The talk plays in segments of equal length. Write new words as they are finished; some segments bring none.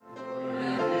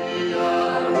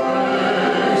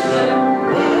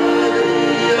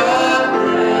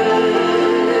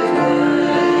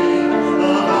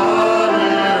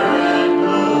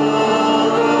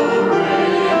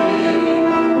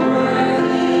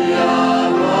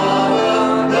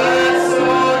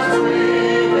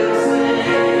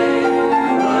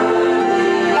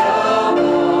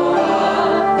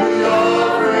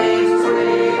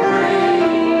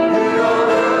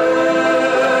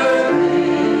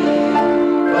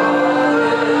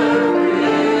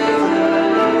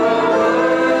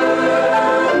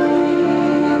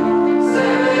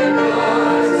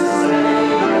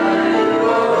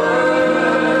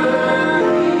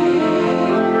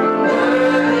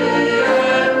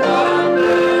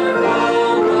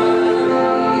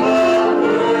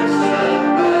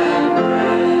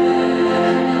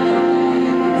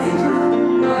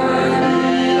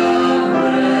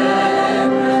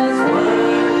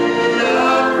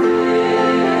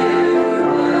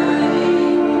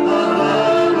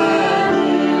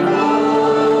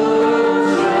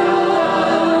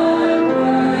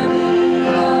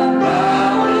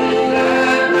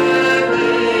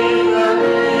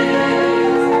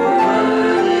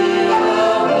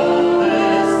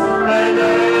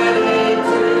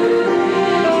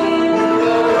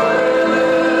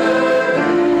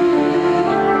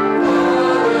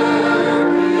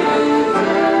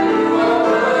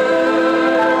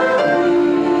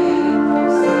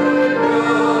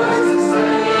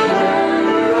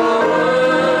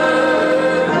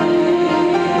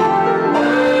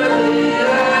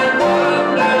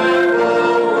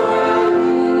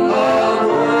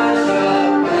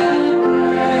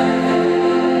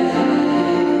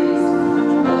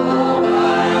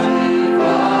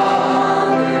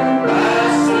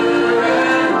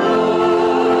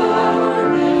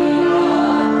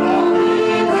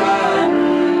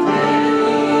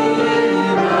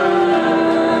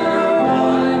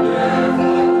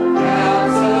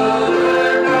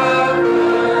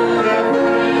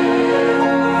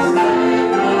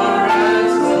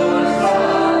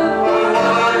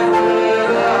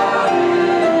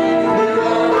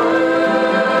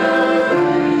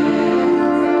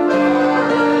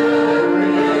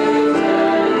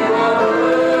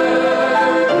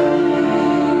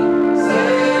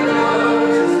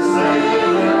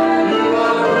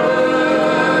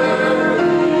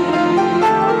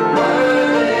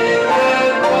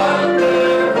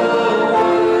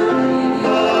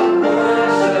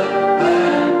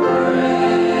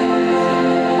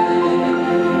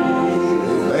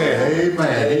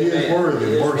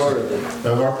worship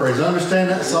of our praise. I understand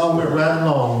that song went right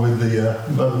along with the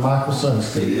Brother Michael Sunday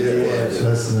School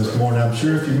lesson this morning. I'm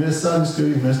sure if you missed Sunday School,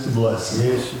 you missed a blessing.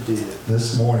 Yes, you did.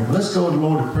 This morning. Let's go to the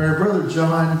Lord in prayer. Brother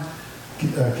John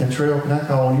Cantrell, can I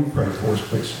call on you to pray for us,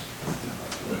 please?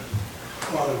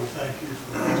 Father, we thank you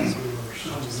for all of our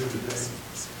sons here today.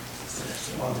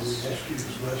 Father, we ask you to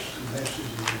bless the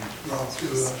message that you brought to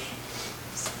us.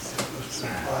 Help us to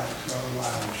apply it to our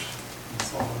lives and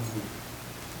follow you.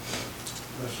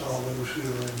 Bless all those who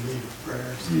are in need of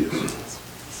prayer. Yes.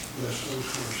 Bless those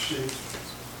who are sick.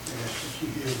 We ask that you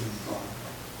heal them, Father.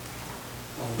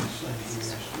 All these things we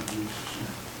ask in Jesus'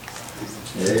 name.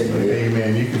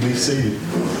 Amen. You can be seated.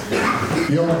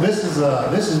 You know, this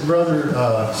is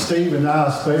Brother Steve and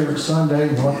I's favorite Sunday.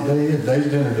 What day is it? Day's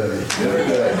dinner day.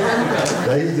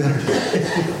 Day's dinner day.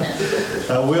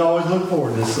 We always look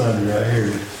forward to this Sunday right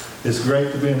here. It's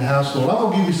great to be in the household. I'm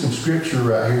going to give you some scripture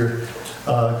right here.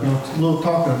 A little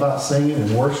talking about singing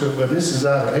and worship, but this is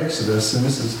out of Exodus, and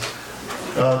this is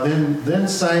then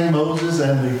sang Moses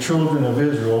and the children of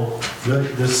Israel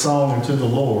this song unto the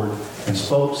Lord, and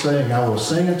spoke, saying, I will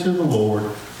sing unto the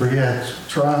Lord, for he hath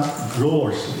triumphed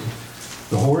gloriously.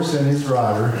 The horse and his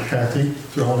rider hath he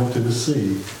thrown into the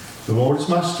sea. The Lord is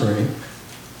my strength,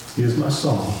 he is my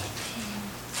song,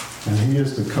 and he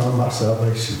is to come my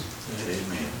salvation.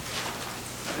 Amen.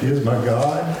 He is my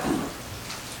God.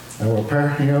 I will prepare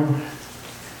him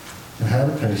in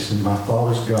habitation, my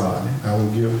Father's God. I will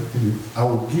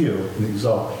give and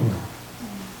exalt him.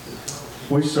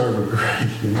 We serve a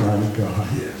great and mighty God.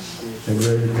 Yes. A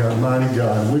great God, mighty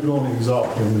God. And we're going to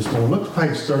exalt him this morning. Look at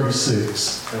page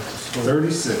 36.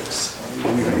 36.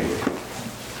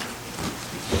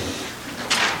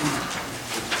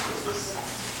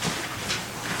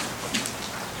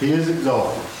 He is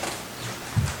exalted.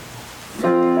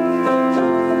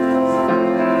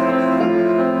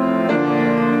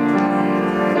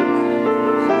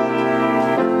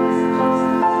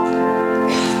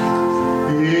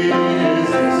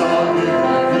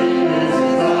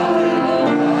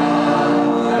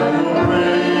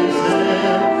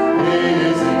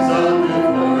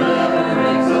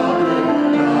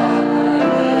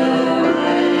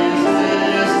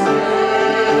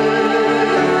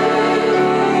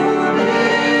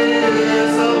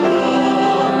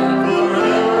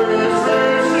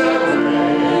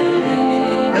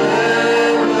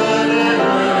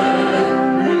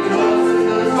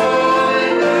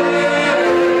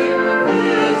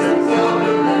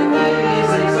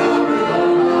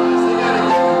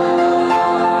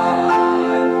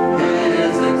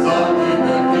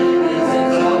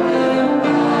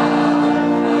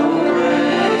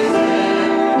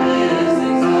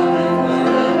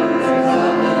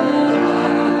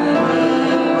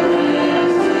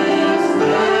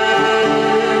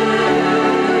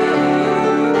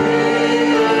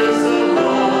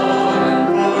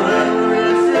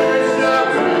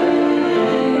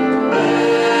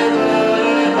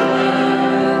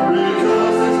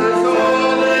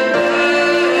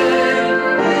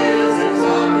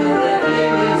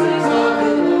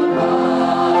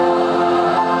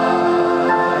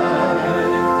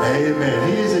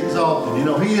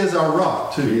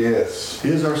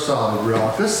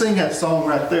 Let's sing that song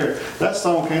right there. That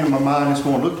song came to my mind this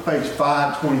morning. Look at page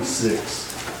 526.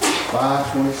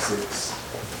 526.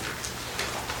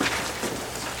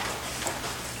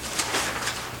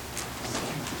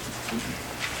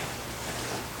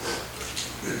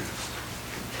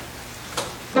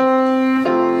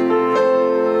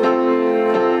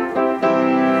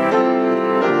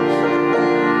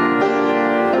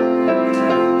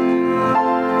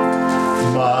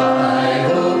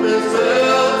 Righteousness,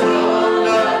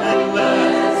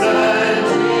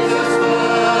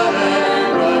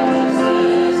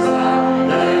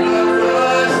 and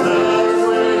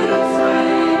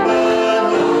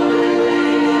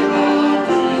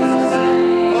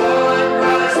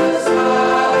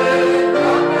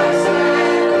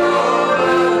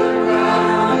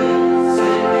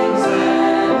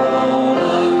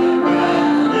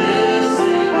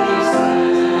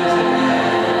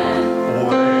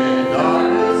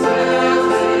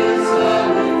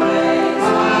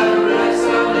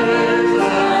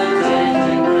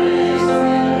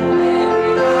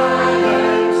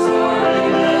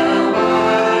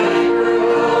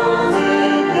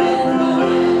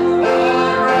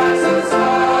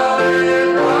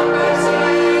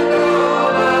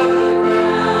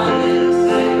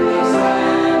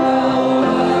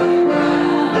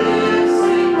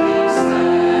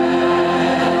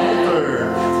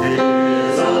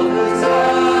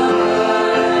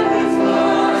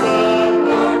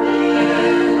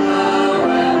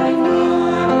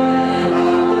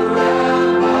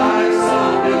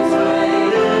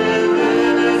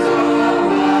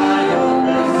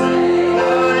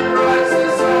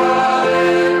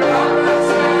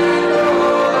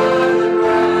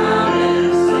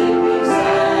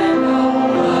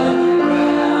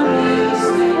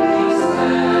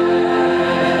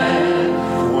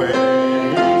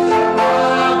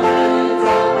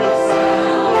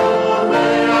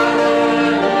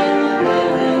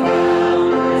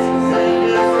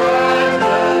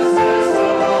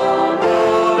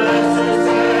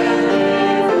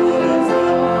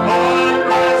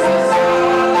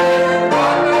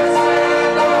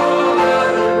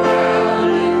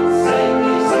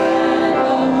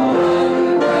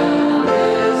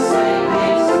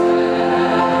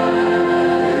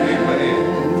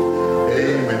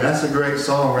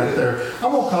right there.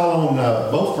 I'm going to call on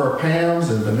both of our Pams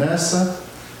and Vanessa.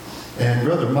 And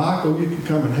Brother Michael, you can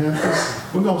come and help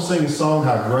us. We're going to sing a song,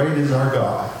 How Great Is Our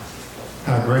God.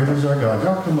 How great is our God.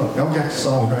 Y'all come up. Y'all got the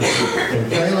song right here.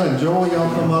 And Kayla and Joel,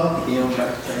 y'all come up.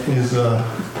 Is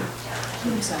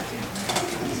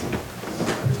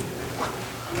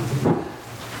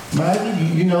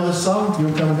Maggie, you know this song? You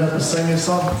want to come and help us sing this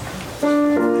song?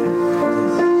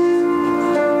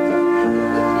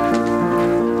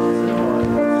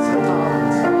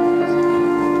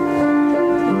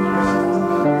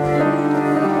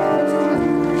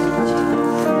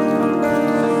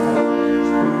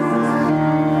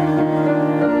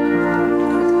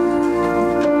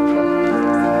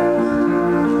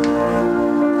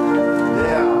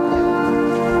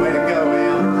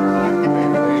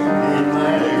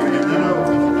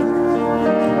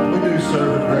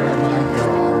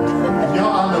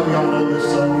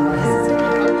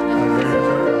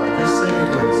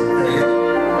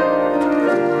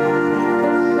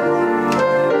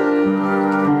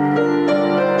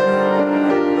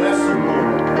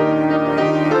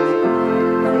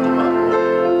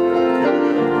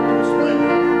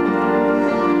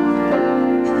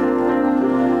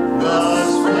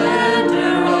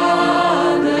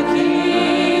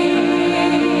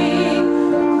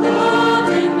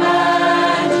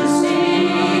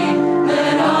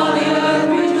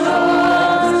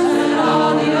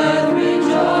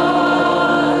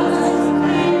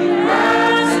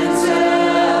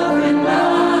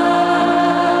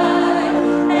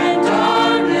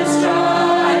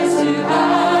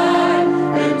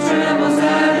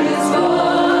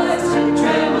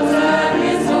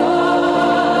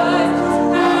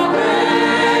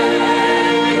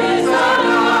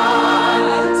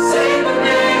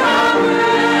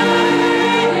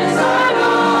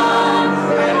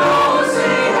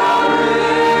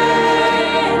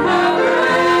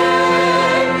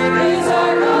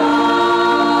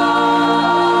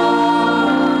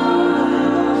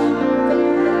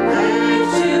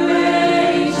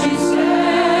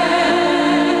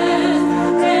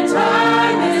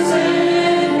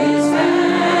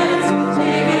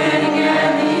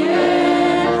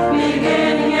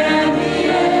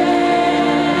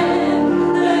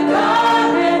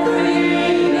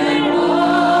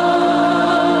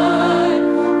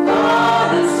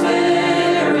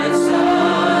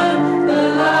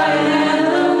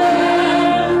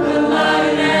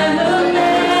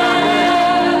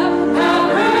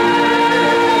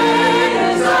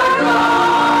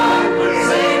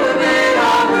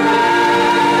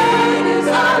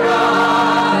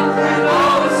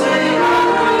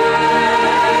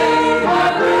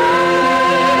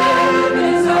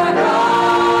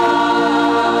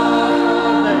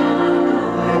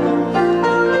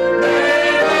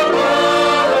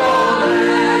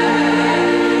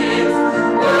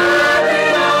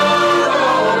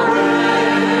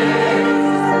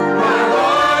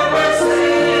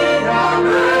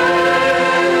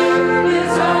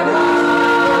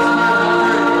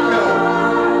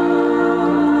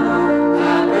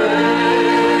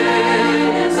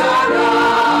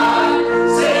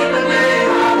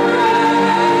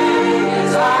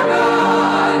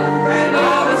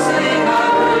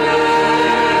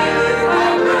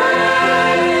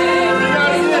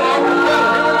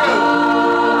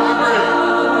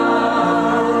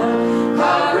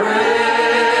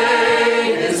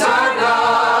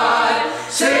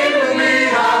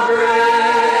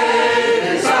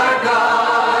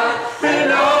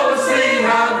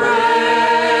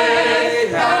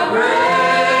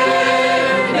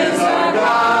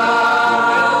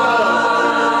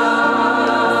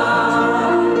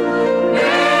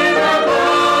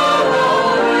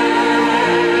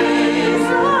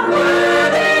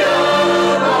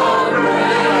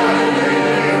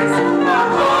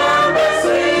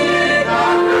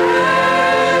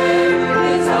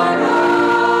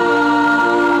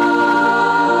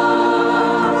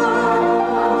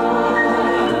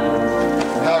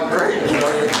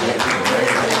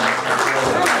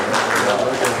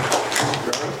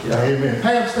 Amen.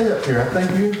 Pam, stay up here. I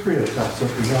think you and Chris got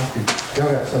something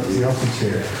y'all got something y'all can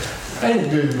share. Ain't it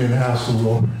good to be in the house of the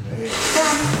Lord?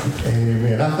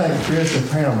 Amen. I think Chris and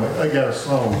Pam, they got a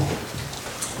song.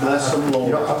 Bless the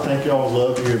Lord. I think y'all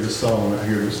love to hear the song right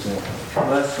here this morning.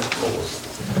 Bless the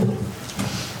Lord.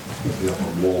 Give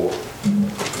the Lord.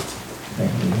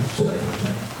 Thank you.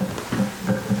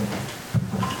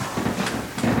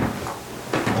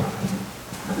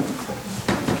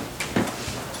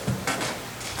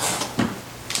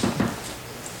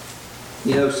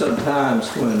 You know, sometimes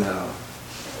when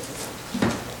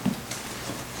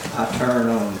I turn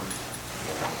on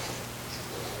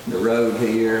the road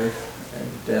here,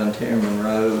 and down Timmerman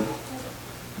Road,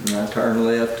 and I turn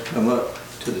left to come up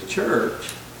to the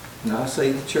church, and I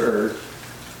see the church,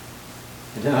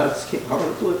 and I just can't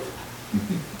hardly believe it.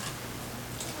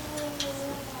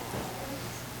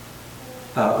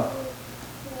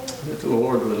 That the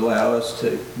Lord would allow us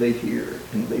to be here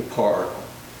and be part.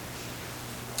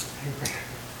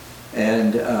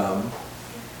 And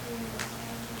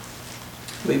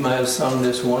we may have sung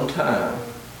this one time,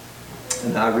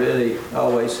 and I really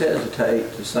always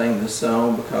hesitate to sing this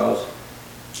song because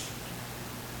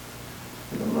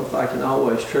I don't know if I can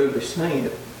always truly sing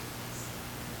it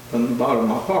from the bottom of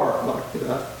my heart like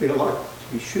that. I feel like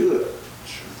you should,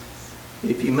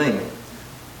 if you mean it.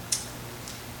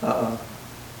 But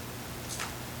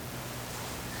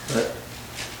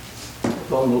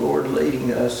upon the Lord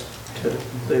leading us to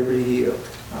Liberty Hill,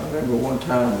 I remember one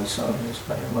time we sung this,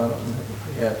 Pam. I don't know if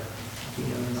we have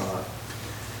again or not.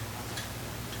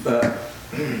 But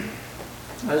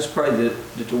I just pray that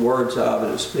the words of it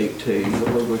will speak to you.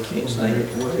 Lord, we can't sing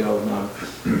it well, and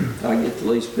I get the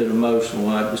least bit emotional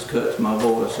when it just cuts my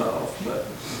voice off. But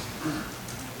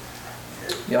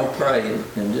y'all pray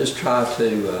and just try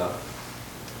to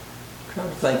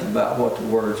think about what the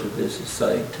words of this is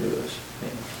saying to us.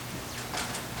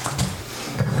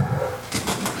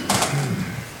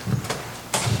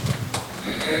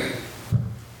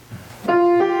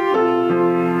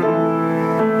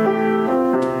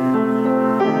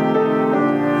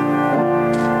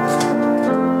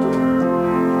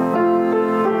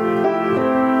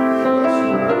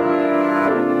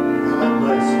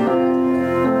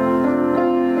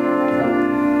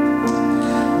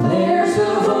 There's a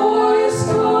voice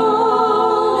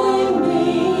calling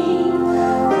me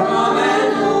from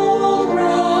an old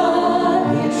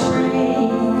rugged tree,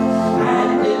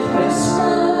 and it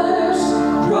whispers,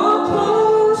 "Draw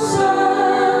closer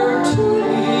to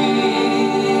me.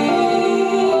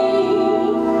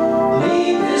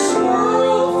 Leave this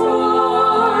world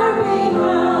far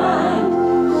behind.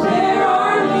 There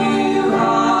are new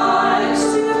heights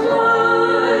to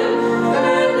climb,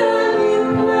 and a new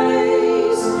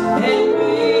place in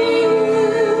me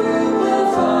you will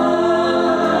find.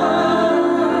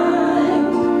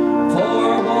 For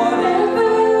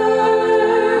whatever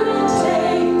it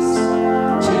takes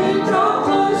to draw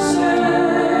closer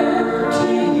to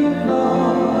you,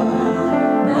 Lord,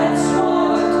 that's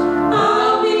what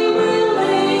I'll be willing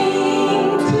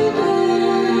to do.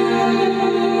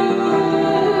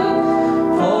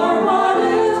 For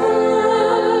whatever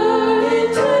it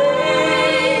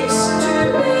takes to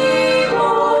be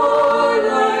more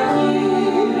like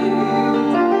you,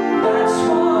 that's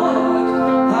what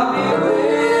I'll be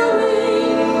willing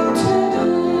to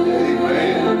do.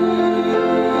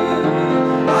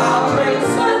 I'll trade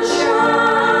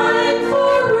sunshine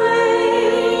for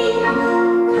rain,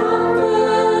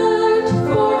 comfort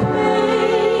for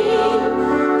pain.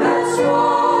 That's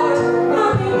what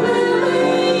I'll be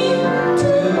willing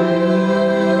to do.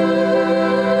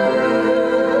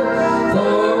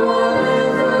 For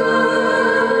whatever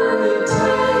it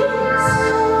takes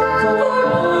for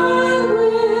my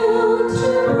will to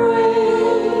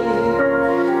break,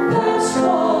 that's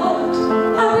what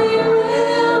I'll be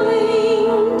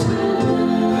willing to do.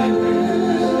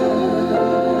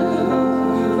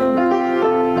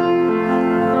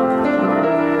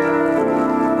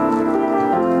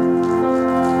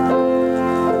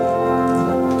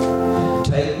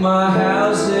 Take my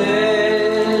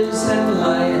houses and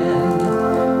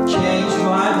land, change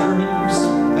my dreams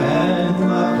and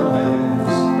my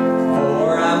plans, for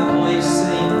I'm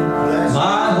placing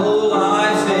my whole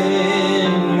life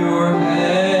in your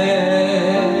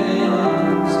hands.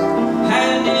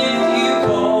 And if you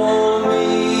call me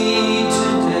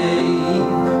today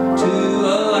to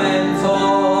a land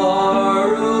far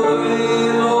away,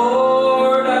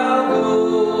 Lord, I'll go,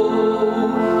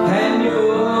 and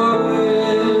your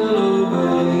will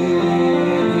obey.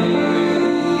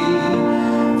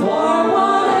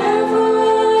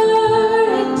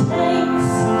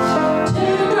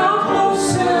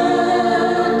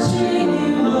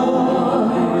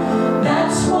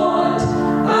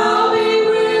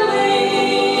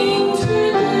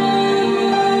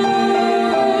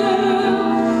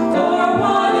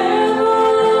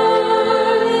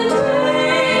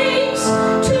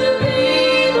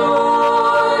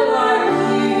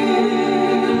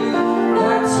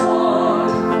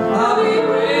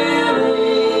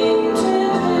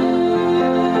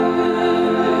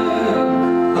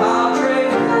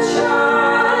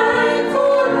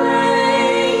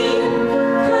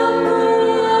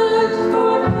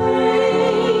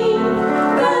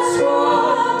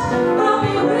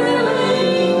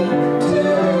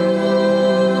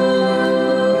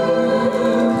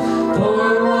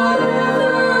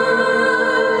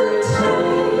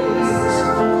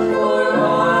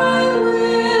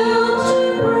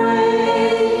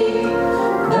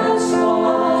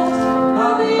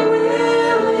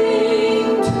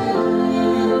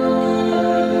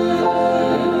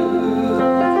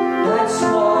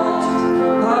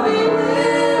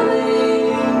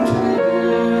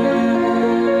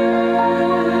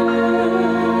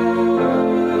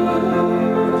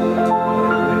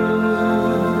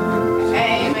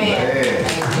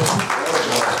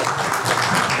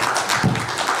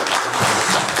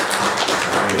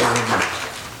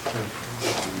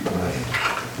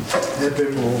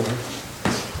 him, Lord.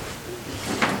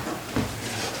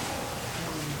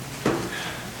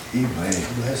 Amen.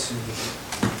 Bless you.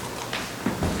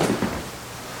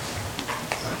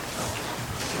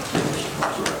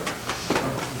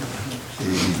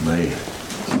 Amen.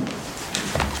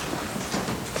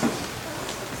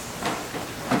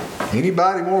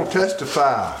 Anybody want to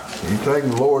testify? Anything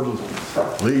the Lord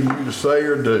leading you to say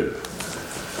or do?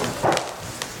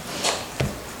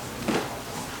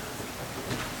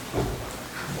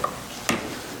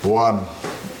 Well, I'm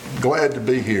glad to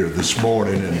be here this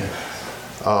morning, and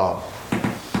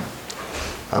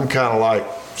I'm kind of like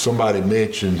somebody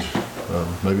mentioned,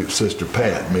 maybe it's Sister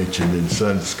Pat mentioned in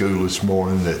Sunday school this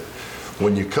morning, that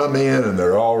when you come in and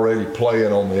they're already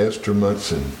playing on the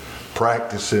instruments and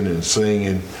practicing and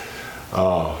singing,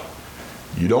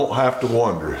 you don't have to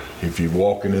wonder if you're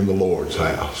walking in the Lord's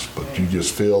house, but you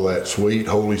just feel that sweet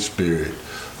Holy Spirit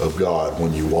of God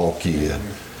when you walk in.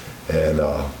 And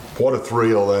what a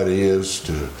thrill that is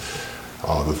to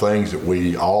the things that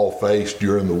we all face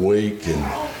during the week, and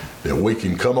that we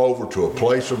can come over to a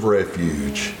place of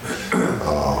refuge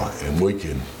and we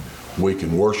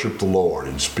can worship the Lord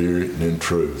in spirit and in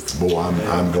truth. Boy,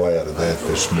 I'm glad of that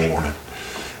this morning.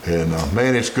 And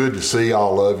man, it's good to see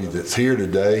all of you that's here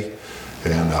today.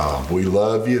 And we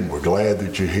love you, and we're glad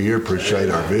that you're here.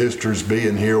 Appreciate our visitors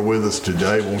being here with us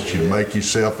today. Want you to make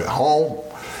yourself at home.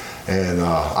 And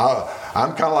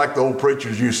I'm kind of like the old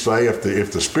preachers used to say,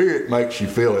 if the Spirit makes you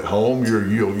feel at home,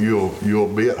 you'll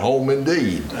be at home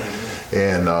indeed.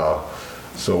 And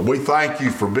so we thank you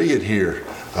for being here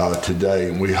today,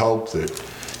 and we hope that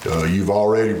you've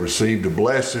already received a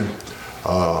blessing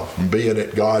from being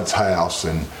at God's house.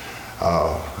 And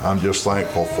I'm just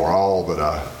thankful for all that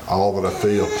I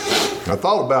feel. I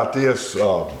thought about this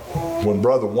when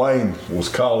Brother Wayne was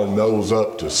calling those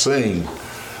up to sing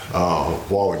a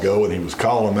while ago, and he was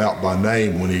calling them out by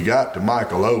name. When he got to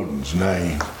Michael Oden's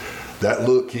name, that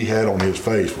look he had on his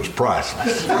face was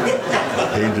priceless.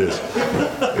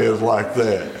 It was like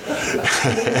that.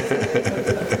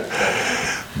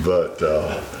 But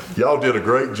y'all did a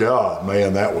great job,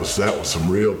 man. That was some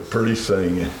real pretty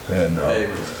singing. And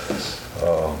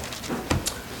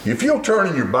if you'll turn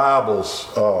in your Bibles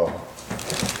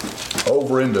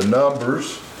over into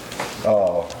Numbers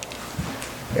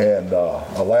and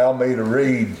allow me to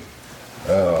read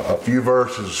a few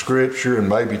verses of Scripture and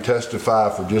maybe testify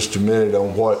for just a minute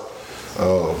on what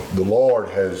the Lord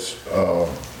has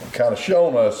kind of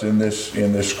shown us in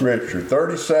this Scripture.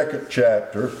 32nd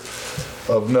chapter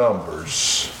of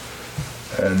Numbers.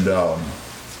 And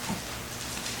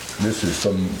this is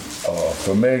some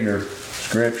familiar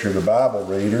Scripture to Bible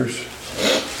readers.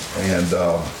 And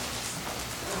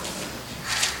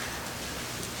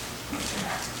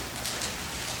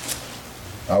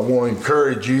I want to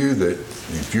encourage you that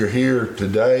if you're here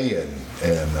today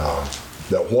and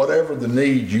that whatever the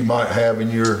needs you might have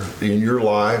in your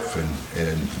life,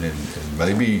 and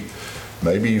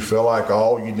maybe you feel like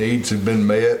all your needs have been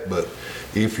met, but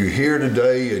if you're here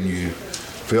today and you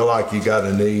feel like you got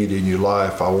a need in your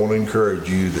life, I want to encourage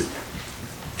you that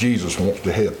Jesus wants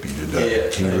to help you today.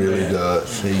 Yes, he really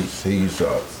does.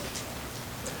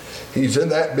 He's in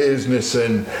that business,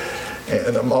 and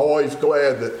I'm always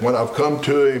glad that when I've come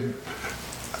to him,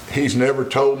 he's never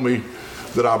told me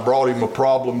that I brought him a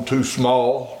problem too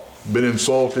small, been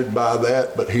insulted by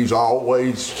that, but he's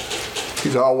always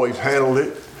handled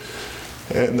it.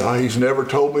 And he's never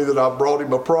told me that I brought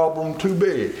him a problem too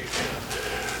big.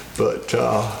 But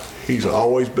he's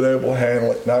always been able to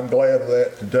handle it, and I'm glad of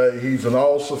that today. He's an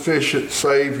all-sufficient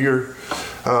Savior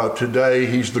today.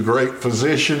 He's the great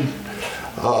physician.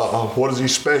 What does he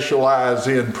specialize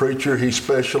in, preacher? He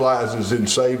specializes in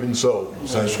saving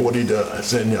souls. That's what he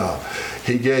does. And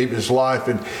he gave his life.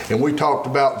 And we talked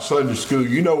about in Sunday school,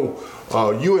 you know,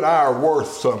 you and I are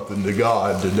worth something to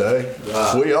God today.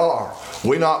 Wow. We are.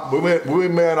 We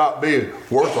may not be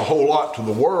worth a whole lot to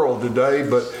the world today,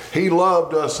 but he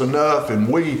loved us enough, and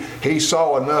he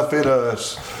saw enough in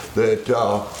us that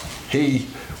he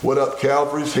went up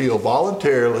Calvary's hill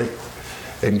voluntarily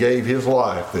and gave his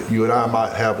life that you and I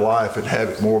might have life and have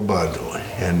it more abundantly.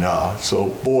 And so,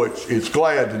 boy, it's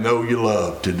glad to know you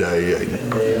love today.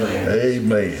 Amen.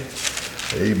 Amen.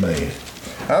 Amen.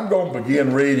 I'm going to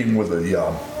begin reading with the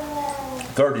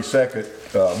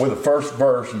 32nd, with the first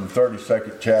verse in the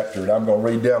 32nd chapter, and I'm going to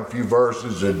read down a few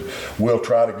verses, and we'll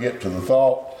try to get to the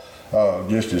thought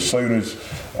just as soon as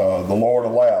the Lord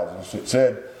allows us. It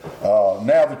said,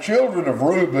 now the children of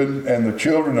Reuben and the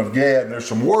children of Gad, and there's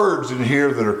some words in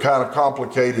here that are kind of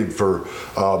complicated for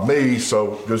me,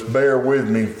 so just bear with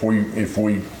me as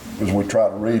we try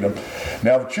to read them.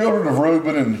 Now the children of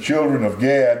Reuben and the children of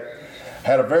Gad,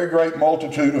 had a very great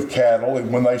multitude of cattle,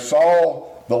 and when they saw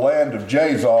the land of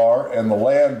Jazer and the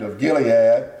land of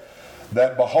Gilead,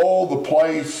 that behold, the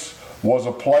place was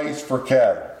a place for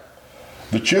cattle.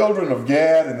 The children of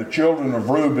Gad and the children of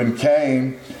Reuben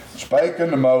came, spake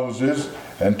unto Moses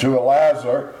and to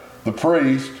Eleazar the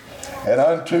priest, and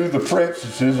unto the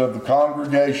princesses of the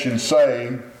congregation,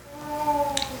 saying,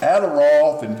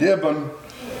 Adaroth and Dibon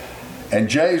and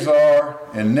Jazer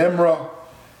and Nimrah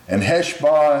and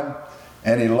Heshbon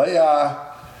and Eliah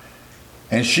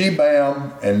and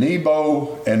Shebam and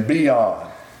Nebo and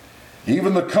Beon,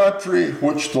 even the country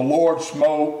which the Lord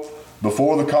smote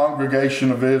before the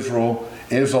congregation of Israel,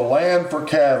 is a land for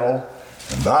cattle,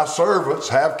 and thy servants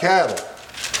have cattle.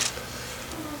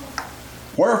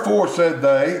 Wherefore, said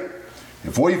they,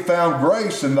 if we found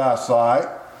grace in thy sight,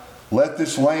 let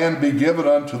this land be given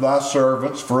unto thy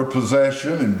servants for a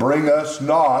possession, and bring us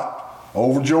not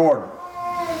over Jordan.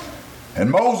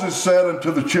 And Moses said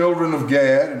unto the children of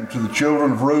Gad and to the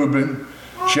children of Reuben,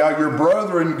 shall your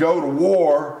brethren go to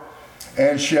war,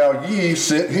 and shall ye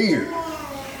sit here?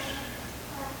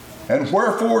 And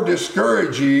wherefore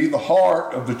discourage ye the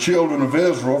heart of the children of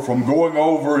Israel from going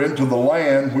over into the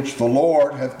land which the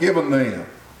Lord hath given them?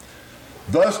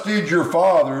 Thus did your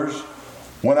fathers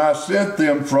when I sent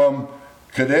them from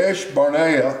Kadesh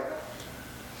Barnea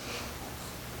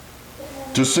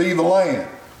to see the land.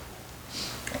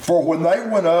 For when they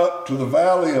went up to the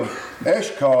valley of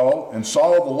Eshcol and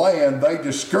saw the land, they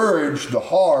discouraged the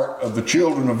heart of the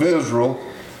children of Israel,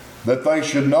 that they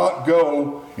should not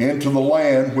go into the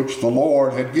land which the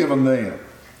Lord had given them.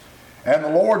 And the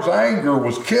Lord's anger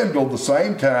was kindled the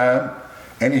same time,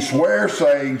 and he sware,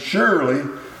 saying, surely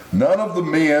none of the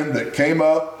men that came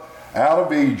up out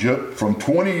of Egypt from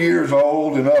 20 years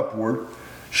old and upward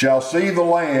shall see the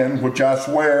land which I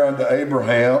swear unto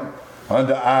Abraham,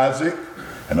 unto Isaac,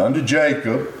 and unto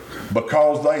Jacob,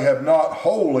 because they have not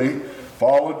wholly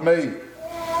followed me.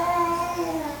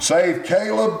 Save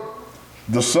Caleb,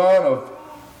 the son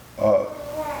of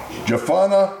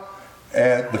Jephunneh,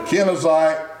 and the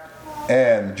Kenizzite,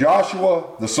 and Joshua,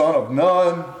 the son of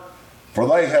Nun, for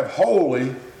they have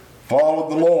wholly followed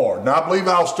the Lord. Now I believe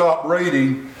I'll stop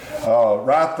reading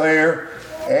right there.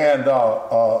 And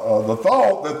the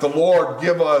thought that the Lord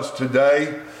give us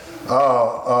today,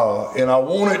 and I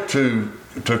want it to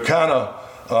kind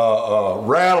of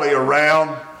rally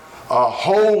around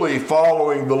wholly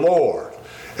following the Lord,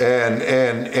 and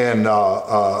in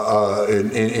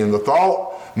the thought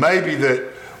maybe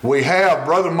that we have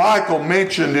Brother Michael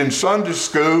mentioned in Sunday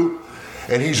school,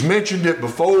 and he's mentioned it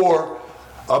before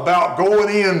about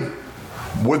going in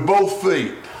with both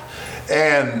feet.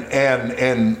 And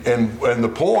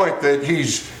the point that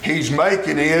he's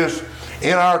making is,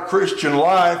 in our Christian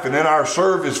life and in our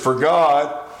service for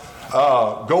God,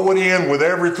 going in with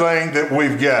everything that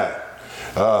we've got.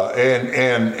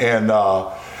 And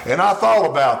I thought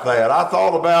about that. I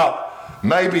thought about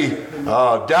maybe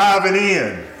diving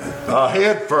in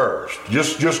head first,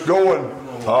 just going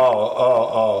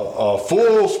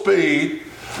full speed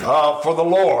for the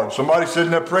Lord. Somebody said,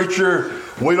 "Now, preacher,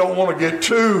 we don't want to get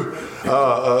too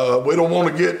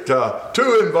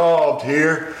involved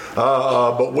here,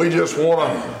 but we just want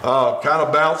to kind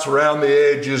of bounce around the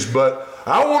edges." But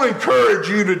I want to encourage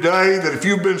you today that if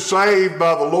you've been saved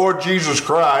by the Lord Jesus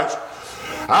Christ,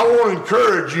 I want to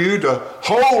encourage you to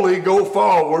wholly go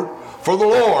forward for the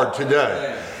Lord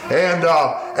today. And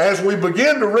as we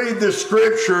begin to read this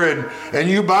scripture, and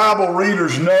you Bible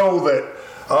readers know that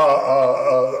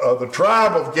the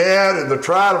tribe of Gad and the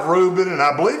tribe of Reuben, and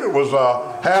I believe it was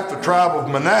half the tribe of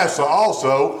Manasseh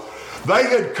also, they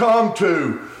had come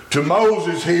to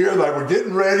Moses here. They were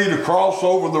getting ready to cross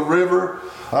over the river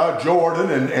Jordan,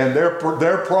 and their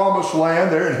promised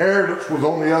land, their inheritance was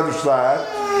on the other side.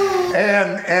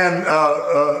 And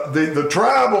the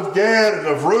tribe of Gad and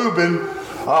of Reuben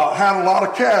had a lot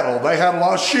of cattle. They had a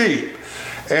lot of sheep.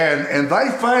 And they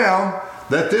found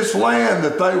that this land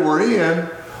that they were in,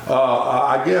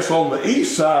 I guess on the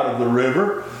east side of the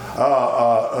river,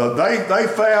 they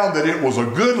found that it was a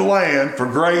good land for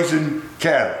grazing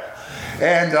cattle.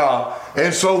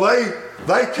 And so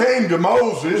they came to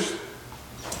Moses,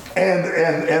 and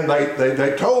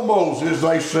they told Moses,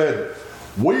 they said,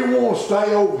 "We want to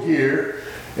stay over here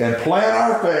and plant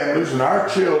our families and our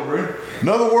children. In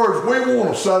other words, we want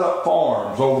to set up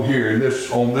farms over here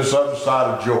on this other side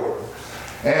of Jordan.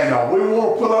 And we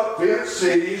want to put up fenced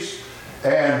cities,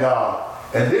 and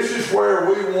this is where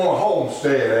we want to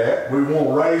homestead at. We want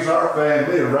to raise our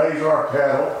family and raise our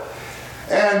cattle."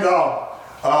 And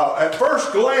at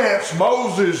first glance,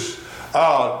 Moses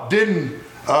didn't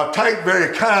take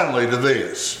very kindly to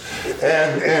this.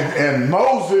 And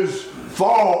Moses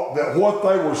thought that what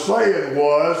they were saying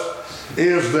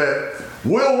is that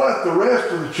we'll let the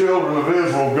rest of the children of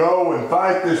Israel go and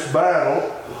fight this battle,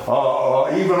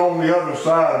 even on the other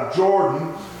side of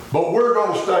Jordan, but we're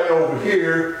going to stay over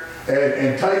here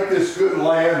and take this good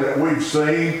land that we've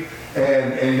seen,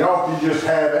 and y'all can just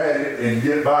have at it and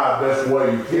get by the best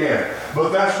way you can. But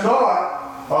that's not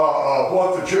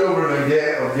what the children of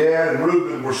Gad and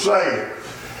Reuben were saying.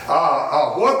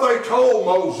 What they told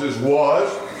Moses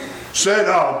said,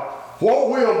 what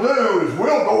we'll do is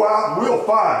we'll go out and we'll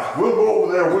fight. We'll go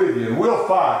over there with you and we'll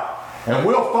fight. And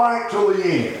we'll fight till the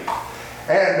end.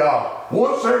 And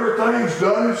once everything's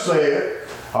done and said,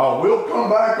 we'll come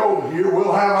back over here.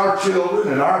 We'll have our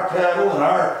children and our cattle and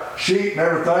our sheep and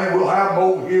everything. We'll have them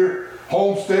over here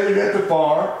homesteaded at the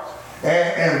farm.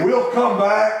 And we'll come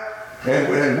back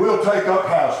and we'll take up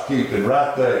housekeeping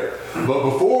right there. But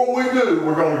before we do,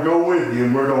 we're going to go with you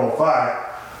and we're going to fight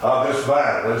this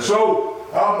battle. And so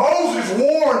Moses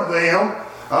warned them.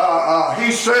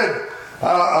 He said,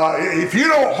 if you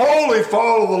don't wholly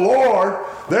follow the Lord,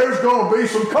 there's going to be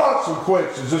some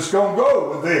consequences that's going to go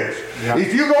with this. Yeah.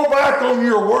 If you go back on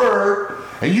your word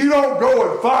and you don't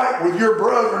go and fight with your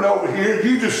brethren over here,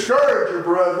 you discourage your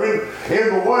brethren in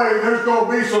the way, there's going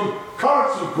to be some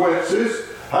consequences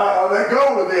that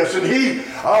go with this. And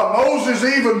Moses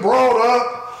even brought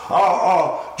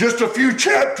up just a few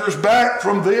chapters back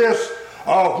from this,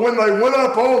 when they went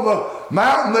up on the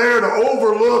mountain there to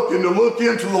overlook and to look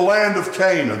into the land of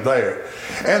Canaan there.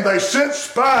 And they sent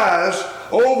spies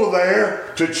over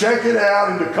there to check it out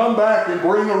and to come back and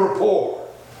bring a report.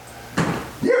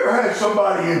 You ever had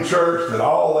somebody in church that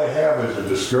all they have is a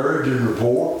discouraging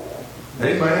report?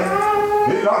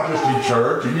 Amen. It's not just in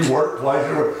church, in your workplace,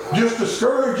 just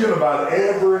discouraging about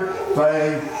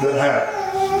everything that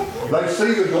happens. They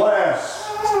see the glass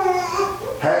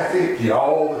half empty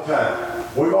all the time.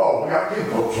 We got good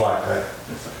folks like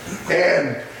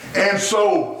that. And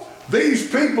so these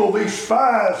people, these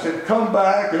spies had come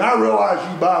back, and I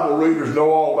realize you Bible readers know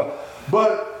all about it,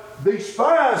 but these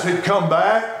spies had come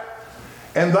back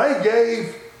and they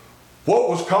gave what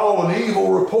was called an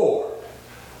evil report.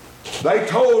 They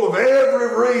told of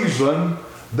every reason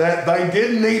that they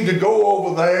didn't need to go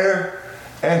over there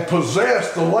and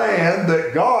possess the land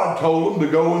that God told them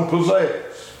to go and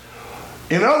possess.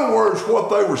 In other words, what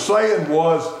they were saying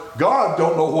was, God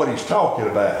don't know what he's talking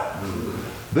about.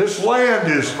 This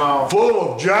land is full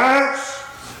of giants.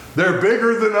 They're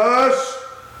bigger than us.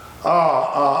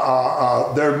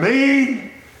 They're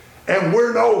mean. And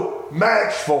we're no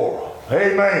match for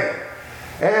them. Amen.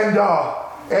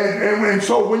 And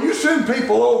so when you send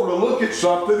people over to look at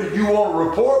something and you want to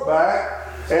report back,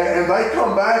 and they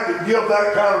come back and give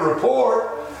that kind of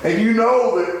report, and you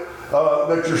know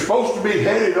that you're supposed to be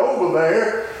headed over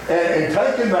there and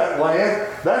taking that land,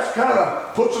 that's kind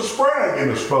of puts a sprag in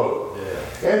the spoke.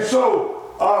 Yeah. And so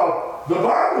the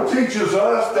Bible teaches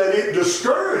us that it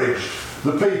discouraged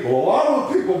the people. A lot of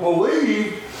the people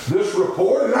believed this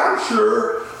report, and I'm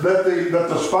sure that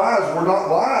the spies were not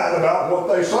lying about what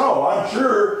they saw. I'm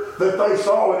sure that they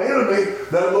saw an enemy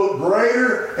that looked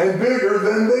greater and bigger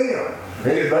than them.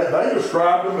 They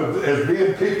described them as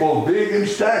being people big in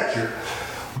stature.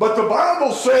 But the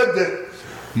Bible said that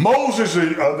Moses,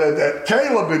 that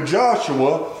Caleb and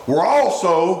Joshua were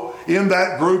also in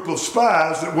that group of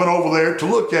spies that went over there to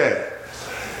look at it.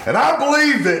 And I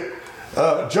believe that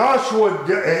Joshua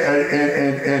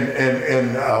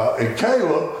and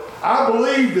Caleb, I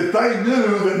believe that they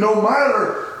knew that no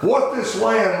matter what this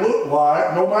land looked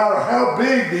like, no matter how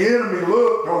big the enemy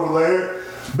looked over there,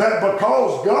 that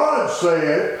because God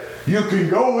said you can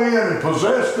go in and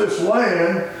possess this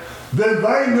land, then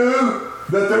they knew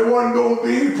that there wasn't going to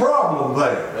be any problem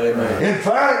there. Amen. In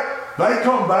fact, they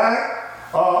come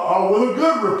back with a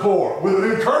good report, with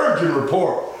an encouraging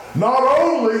report. Not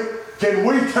only can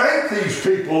we take these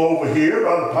people over here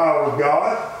by the power of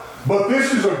God, but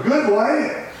this is a good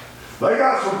land. They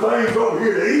got some things over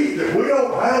here to eat that we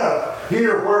don't have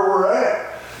here where we're at.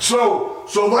 So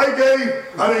they gave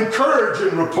an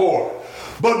encouraging report.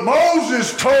 But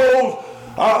Moses told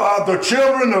the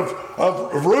children of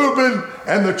Reuben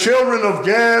and the children of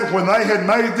Gad, when they had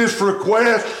made this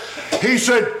request, he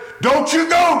said, don't you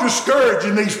go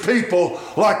discouraging these people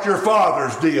like your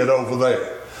fathers did over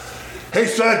there. He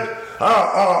said,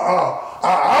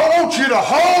 I want you to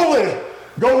wholly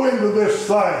go into this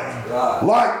thing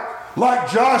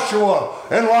like Joshua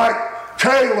and like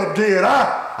Caleb did.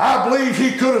 I believe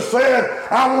he could have said,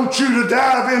 I want you to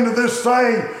dive into this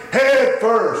thing head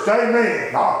first.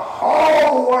 Amen.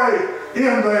 All the way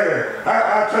in there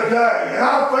today. And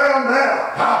I found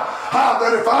out how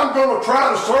that if I'm going to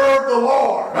try to serve the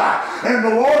Lord, and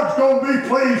the Lord's going to be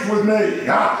pleased with me,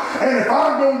 and if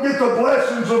I'm going to get the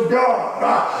blessings of God,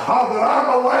 that I'm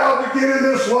allowed to get in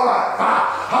this life,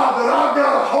 that I've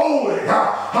got to hold Him,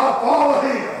 follow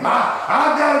Him,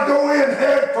 I've got to go in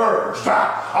head first,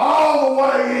 all the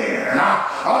way in.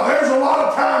 There's a lot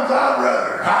of times I'd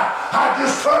rather I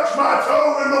just touch my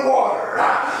toe in the water,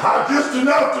 just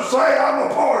enough to say I'm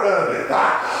a part of it.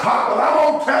 But I'm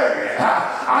going to tell you,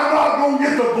 I'm not going to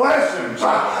get the blessings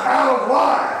out of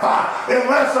life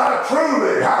unless I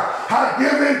truly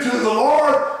give into the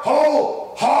Lord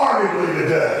wholeheartedly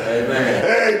today.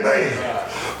 Amen. Amen.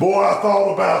 Boy, I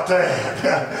thought about that,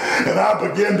 and I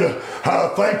began to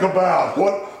think about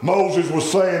what Moses was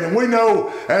saying. And we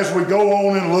know as we go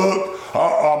on and look,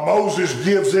 Moses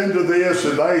gives into this,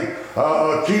 and they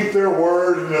keep their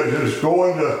word, and it's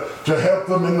going to help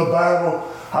them in the battle.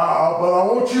 But I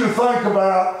want you to think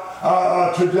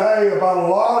about today about a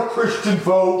lot of Christian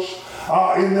folks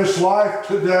in this life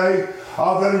today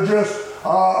that are just,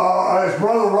 as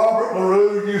Brother Robert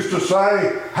LaRue used to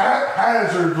say,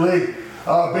 haphazardly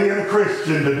being a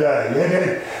Christian today.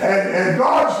 And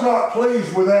God's not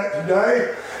pleased with that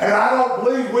today. And I don't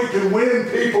believe we can win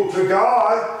people to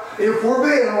God if we're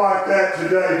being like that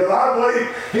today. But I believe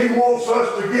He wants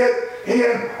us to get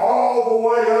in all the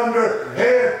way under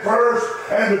head first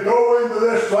and to go into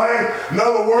this thing. In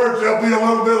other words, there'll be a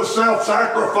little bit of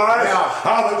self-sacrifice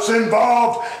that's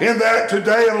involved in that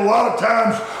today. And a lot of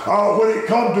times when it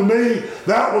come to me,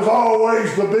 that was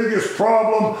always the biggest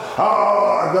problem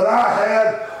that I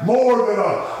had, more than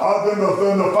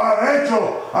the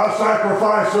financial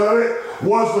sacrifice of it,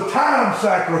 was the time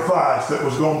sacrifice that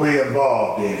was going to be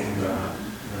involved in it.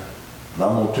 And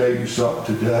I'm going to tell you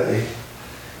something today.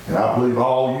 And I believe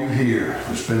all you here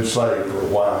that's been saved for a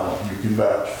while, you can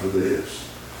vouch for this.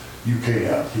 You can't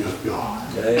outgive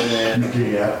God. Amen. You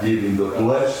can't outgive Him the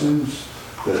blessings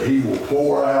that He will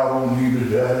pour out on you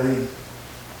today.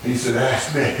 He said,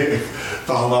 ask me if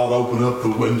I'll not open up the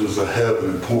windows of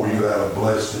heaven and pour you out a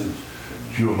blessing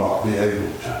you'll not be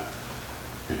able to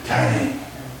contain.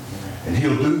 And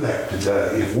He'll do that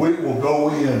today if we will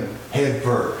go in head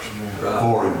first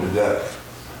for Him today.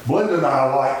 Glenda and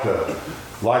I like to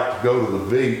go to the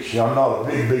beach. I'm not a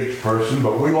big beach person,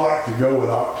 but we like to go in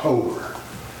October.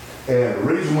 And the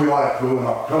reason we like to go in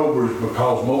October is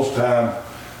because most time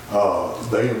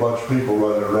there ain't a bunch of people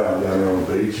running around down there on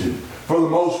the beach. And for the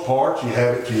most part, you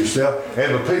have it to yourself.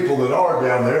 And the people that are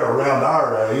down there are around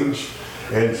our age.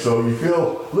 And so you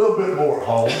feel a little bit more at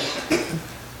home.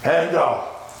 And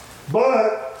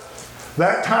but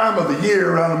that time of the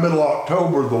year, around the middle of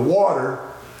October, the water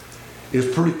is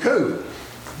pretty cool.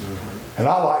 And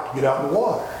I like to get out in the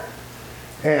water.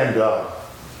 And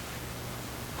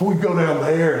we'd go down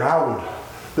there, and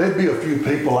there'd be a few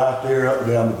people out there up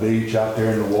and down the beach, out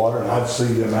there in the water, and I'd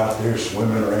see them out there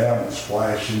swimming around and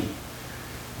splashing.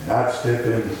 And I'd step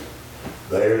in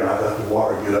there, and I'd let the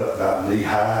water get up about knee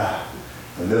high,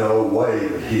 and then an old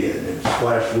wave would hit, and it'd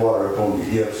splash water up on your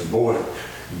hips, and boy,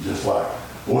 you're just like,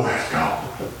 boy, that's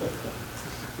cold.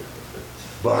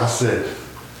 But I said,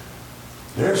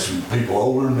 there's some people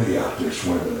older than me out there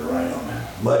swimming around,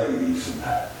 and ladies, and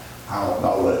I don't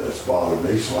not let this bother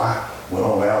me. So I went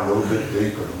on out a little bit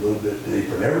deeper and a little bit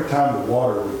deeper. And every time the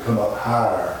water would come up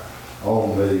higher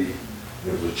on me,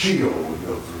 there was a chill would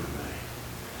go through me.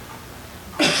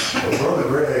 But Brother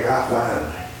Greg,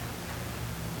 I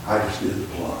just did the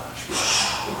plunge.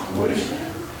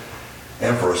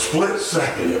 And for a split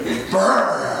second, it was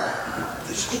burn.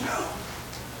 This is no.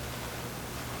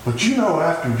 But you know,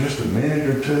 after just a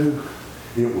minute or two,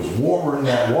 it was warmer in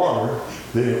that water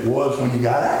than it was when you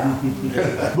got out.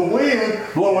 The wind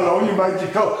blowing on you made you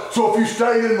cold. So if you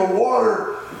stayed in the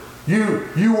water,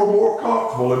 you were more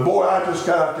comfortable. And boy, I just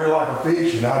got out there like a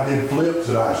fish, and I did flips,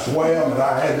 and I swam, and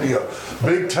I had me a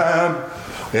big time,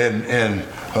 and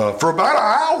for about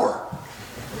an hour.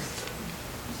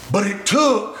 But it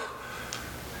took,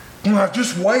 when I was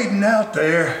just wading out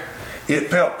there, it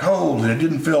felt cold and it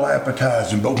didn't feel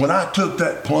appetizing. But when I took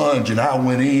that plunge and I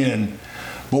went in,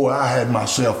 boy, I had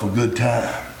myself a good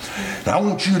time. And I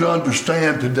want you to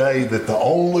understand today that the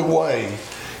only way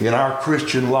in our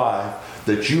Christian life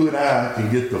that you and I can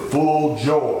get the full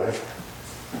joy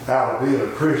out of being a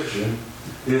Christian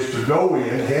is to go in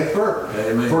head first.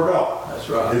 Amen. For God. That's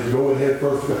right. Is to go in head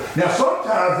first for God. Now,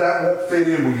 sometimes that won't fit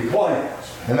in with your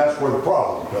plans, and that's where the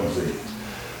problem comes in.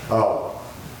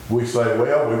 We say,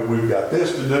 well, we've got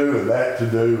this to do and that to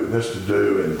do and this to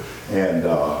do, and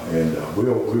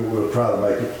we'll try to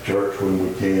make it to church when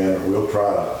we can, or we'll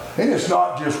try to. And it's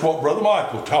not just what Brother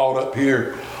Michael taught up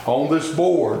here on this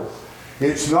board.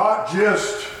 It's not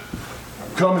just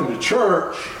coming to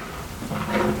church,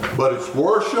 but it's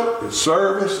worship, it's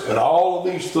service, and all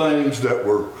of these things that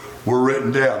were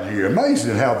written down here.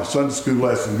 Amazing how the Sunday school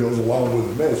lesson goes along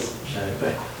with the message.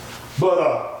 Amen.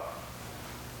 But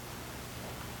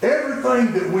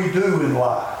everything that we do in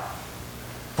life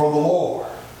for the Lord,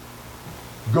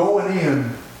 going in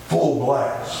full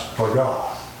blast for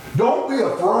God. Don't be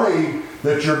afraid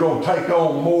that you're going to take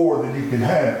on more than you can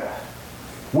handle.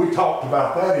 We talked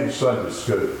about that in Sunday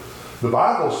school. The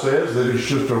Bible says that it's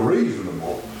just a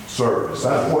reasonable service.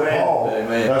 That's what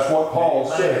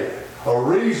Paul said. A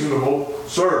reasonable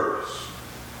service.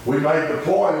 We made the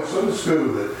point in Sunday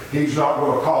school that he's not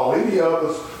going to call any of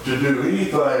us to do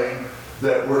anything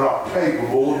that we're not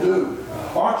capable of doing.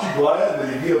 Aren't you glad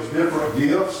that he gives different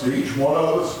gifts to each one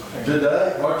of us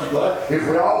today? Aren't you glad? If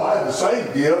we all had the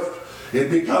same gift, it'd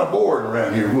be kind of boring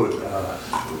around here, wouldn't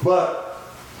it? But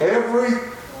every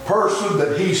person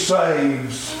that he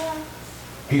saves,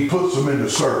 he puts them into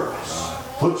service.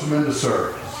 Puts them into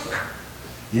service.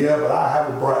 Yeah, but I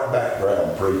have a bright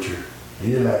background, preacher.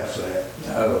 He didn't ask that.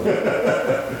 No.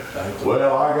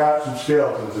 Well, I got some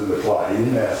skeletons in the clay. He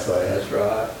didn't ask that. That's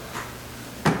right.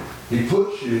 He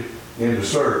puts you into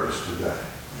service today.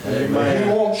 Amen. He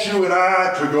wants you and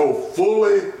I to go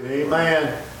fully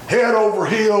head over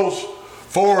heels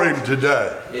for him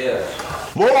today.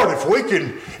 Yes. Lord, if we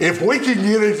can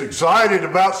get as excited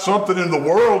about something in the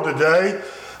world today,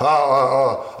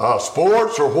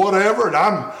 sports or whatever, and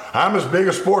I'm as big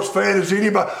a sports fan as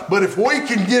anybody, but if we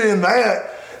can get in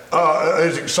that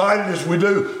as excited as we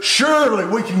do, surely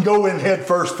we can go in head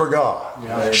first for God.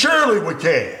 Yeah. Surely we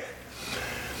can.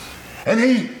 And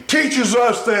he teaches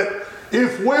us that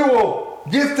if we will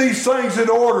get these things in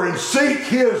order and seek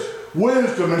his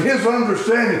wisdom and his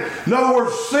understanding, in other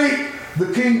words, seek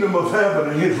the kingdom of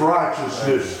heaven and his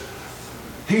righteousness,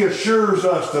 he assures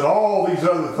us that all these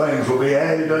other things will be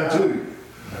added unto you.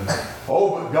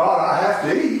 Oh, but God, I have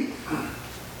to eat.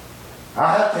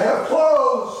 I have to have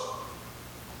clothes.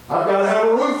 I've got to have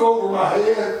a roof over my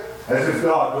head. As if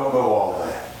God don't know all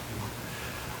that.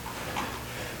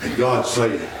 And God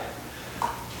said,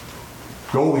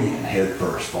 go in head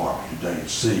first for me today and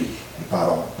see if I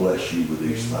don't bless you with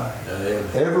these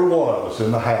things. Every one of us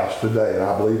in the house today, and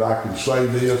I believe I can say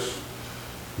this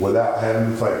without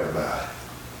having to think about it.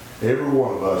 Every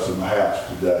one of us in the house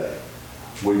today,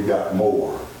 we've got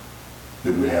more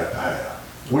than we have to have.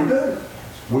 We do.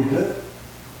 We do.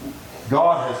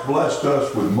 God has blessed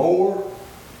us with more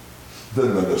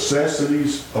than the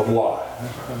necessities of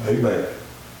life. Amen.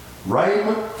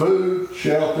 Raiment, food,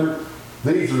 shelter,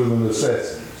 these are the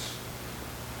necessities.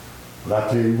 But I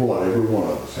tell you what, every one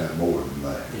of us has more than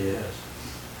that. Yes.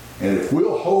 And if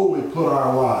we'll wholly put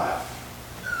our life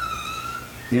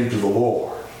into the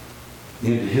Lord,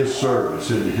 into his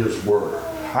service, into his word.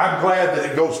 I'm glad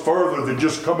that it goes further than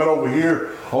just coming over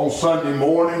here on Sunday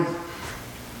morning.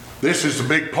 This is a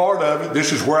big part of it.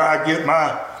 This is where I get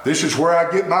my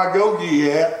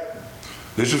go-gi at.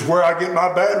 This is where I get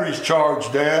my batteries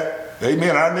charged at.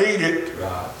 Amen. I need it.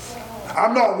 Right.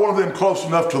 I'm not one of them close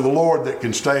enough to the Lord that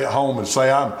can stay at home and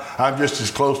say I'm just as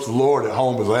close to the Lord at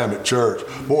home as I am at church.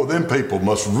 Boy, them people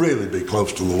must really be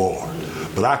close to the Lord.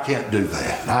 But I can't do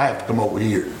that. I have to come over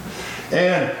here.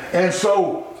 And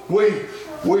so we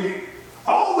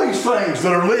all these things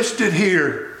that are listed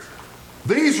here,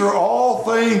 these are all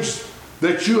things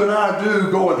that you and I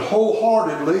do going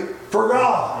wholeheartedly for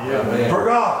God. Yeah, man. For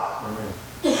God.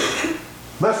 Amen.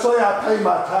 Let's say I pay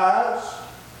my tithes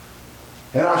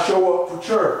and I show up for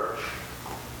church.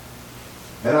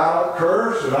 And I don't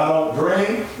curse and I don't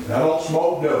drink and I don't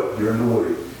smoke dope during the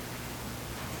week.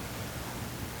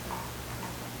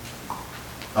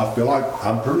 I feel like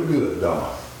I'm pretty good, don't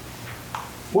I?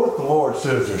 What if the Lord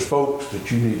says there's folks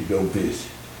that you need to go visit?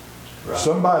 Right.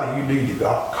 Somebody you need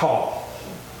to call.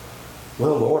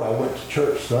 Well, Lord, I went to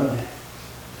church Sunday.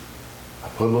 I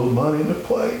put a little money in the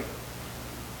plate.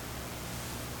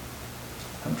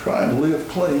 I'm trying to live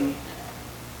clean.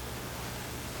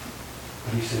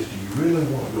 But he says, do you really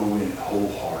want to go in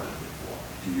wholeheartedly for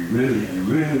me? Do you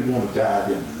really want to dive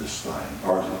into this thing?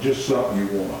 Or is it just something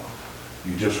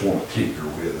you just want to tinker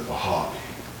with as a hobby?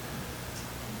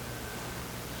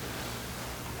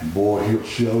 And boy, he'll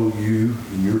show you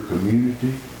in your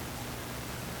community.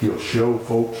 He'll show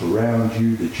folks around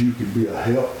you that you can be a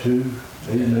help to.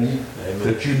 Amen. Amen.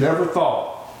 That you never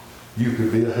thought you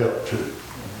could be a help to.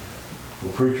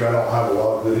 Well, preacher, I don't have a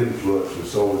lot of good influence with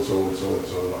so and so and so and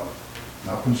so. I'm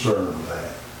not concerned with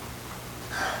that.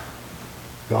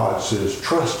 God says,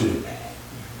 trust in me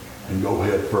and go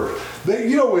ahead first.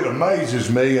 You know, it amazes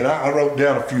me, and I wrote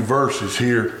down a few verses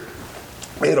here.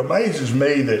 it amazes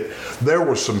me that there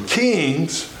were some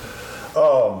kings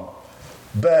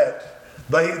that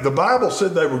the Bible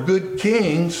said they were good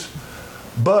kings,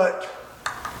 but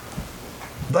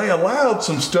they allowed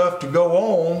some stuff to go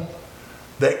on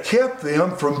that kept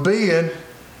them from being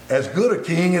as good a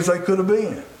king as they could have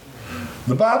been.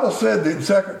 The Bible said that,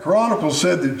 2 Chronicles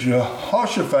said that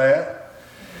Jehoshaphat,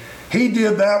 he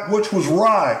did that which was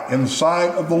right in the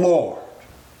sight of the Lord.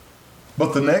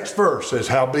 But the next verse says,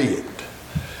 howbeit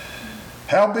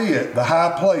the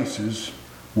high places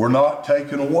were not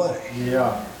taken away.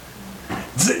 Yeah.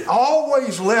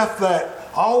 Always left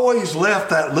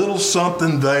that little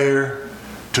something there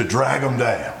to drag them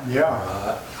down.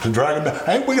 Yeah. To drag them down.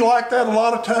 Ain't we like that a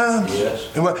lot of times? Yes.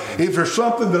 If there's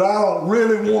something that I don't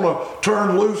really want to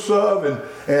turn loose of,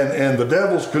 and the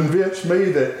devil's convinced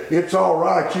me that it's all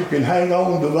right, you can hang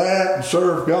on to that and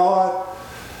serve God,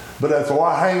 but that's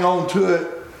why I hang on to it,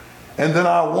 and then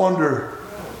I wonder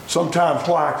sometimes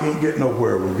why I can't get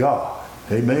nowhere with God.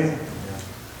 Amen?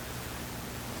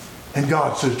 And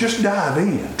God says, just dive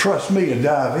in. Trust me and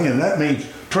dive in. That means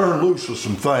turn loose of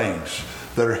some things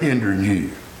that are hindering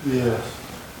you. Yes.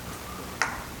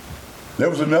 There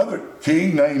was another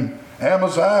king named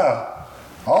Amaziah,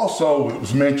 also it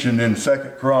was mentioned in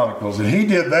 2 Chronicles, and he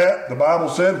did that, the Bible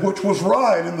said, which was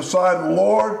right in the sight of the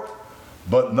Lord,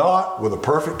 but not with a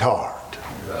perfect heart.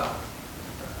 Yeah.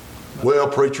 Well,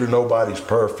 preacher, nobody's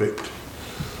perfect.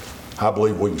 I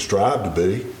believe we can strive to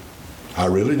be. I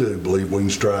really do believe we can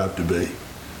strive to be.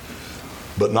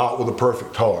 But not with a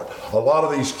perfect heart. A lot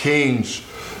of these kings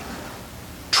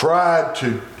tried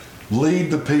to lead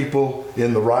the people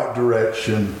in the right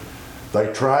direction.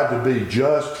 They tried to be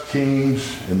just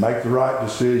kings and make the right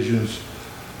decisions.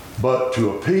 But to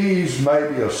appease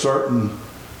maybe a certain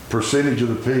percentage of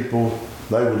the people,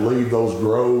 they would leave those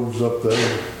groves up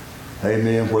there,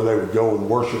 amen, where they would go and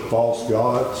worship false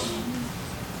gods.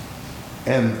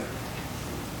 And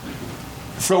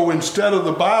so instead of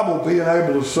the Bible being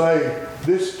able to say,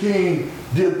 this king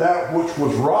did that which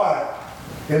was right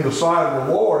in the sight of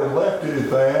the Lord and left it at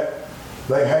that,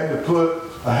 they had to put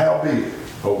a howbeit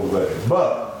over there.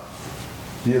 But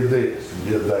did this and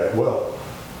did that. Well,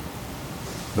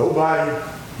 nobody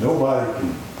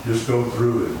can just go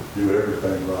through and do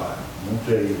everything right. I'm going to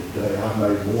tell you today, I've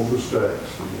made more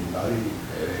mistakes than anybody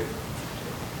here.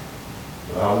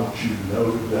 But I want you to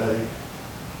know today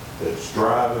that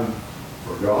striving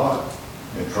for God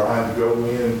and trying to go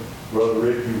in, Brother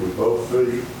Ricky, with both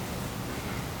feet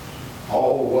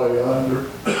all the way under,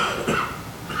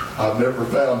 I've never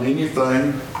found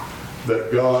anything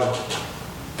that God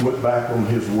put back on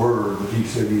His word that He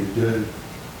said He'd do.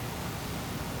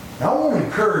 Now, I want to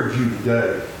encourage you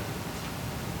today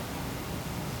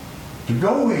to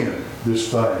go in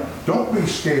this thing. Don't be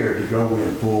scared to go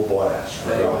in full blast for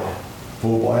God.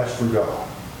 Full blast for God.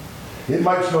 It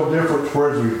makes no difference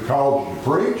whether He called you to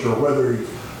preach or whether He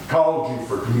called you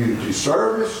for community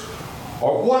service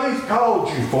or what He's called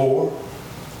you for.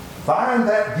 Find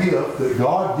that gift that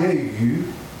God gave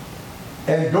you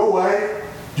and go at it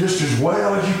just as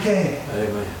well as you can.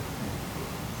 Amen.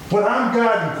 When I'm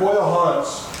guiding quail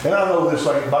hunts, and I know this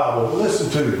ain't Bible, but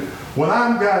listen to me. When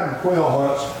I'm guiding quail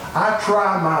hunts, I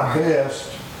try my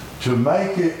best to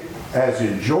make it as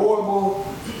enjoyable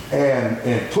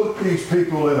and put these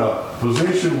people in a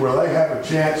position where they have a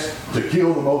chance to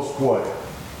kill the most quail.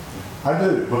 I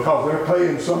do, because they're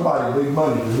paying somebody big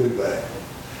money to do that.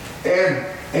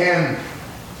 And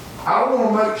I want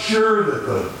to make sure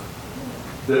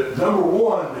that number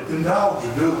one, that the dogs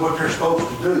are doing what they're supposed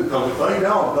to do, because if they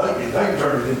don't, they can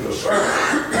turn it into a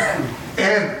circus.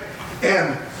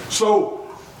 And so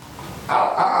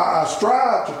I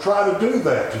strive to try to do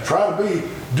that, to try to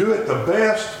do it the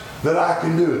best that I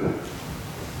can do it.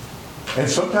 And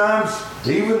sometimes,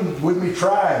 even with me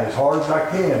trying as hard as I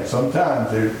can,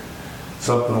 sometimes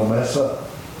something will mess up.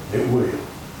 It will.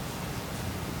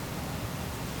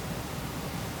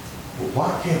 Well,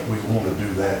 why can't we want to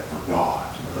do that for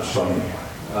God the same way?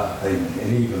 Amen.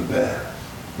 And even better.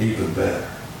 Even better.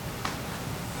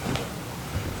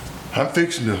 I'm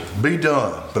fixing to be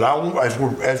done, but as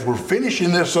we're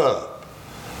finishing this up,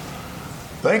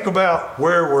 think about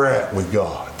where we're at with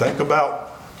God. Think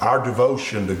about our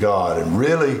devotion to God, and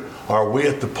really, are we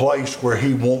at the place where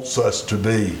He wants us to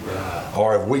be,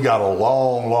 or have we got a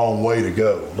long, long way to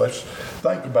go? Let's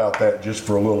think about that just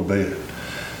for a little bit.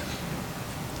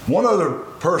 One other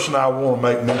person I want to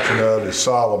make mention of is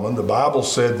Solomon. The Bible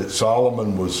said that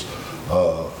Solomon was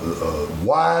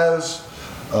wise,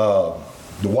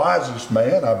 the wisest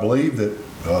man, I believe, that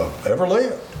ever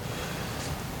lived.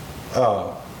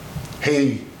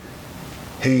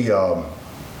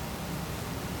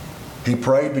 He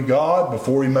prayed to God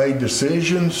before he made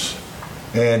decisions,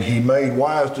 and he made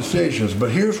wise decisions.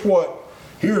 But here's what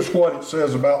it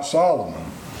says about Solomon.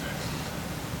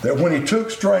 That when he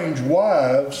took strange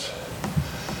wives,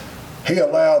 he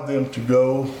allowed them to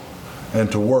go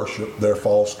and to worship their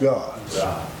false gods.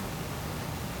 Yeah.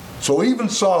 So even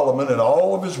Solomon, in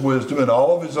all of his wisdom and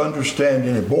all of his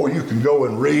understanding, and boy, you can go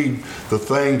and read the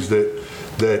things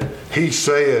that he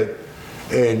said,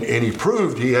 and he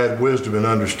proved he had wisdom and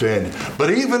understanding.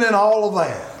 But even in all of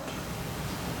that,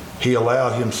 he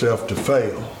allowed himself to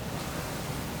fail.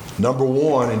 Number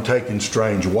one, in taking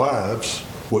strange wives,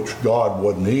 which God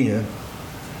wasn't in.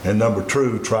 And number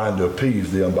two, trying to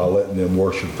appease them by letting them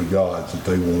worship the gods that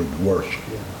they wanted to worship.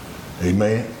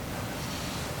 Amen.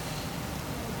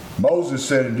 Moses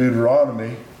said in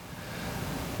Deuteronomy,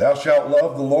 "Thou shalt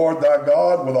love the Lord thy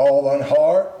God with all thine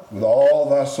heart, with all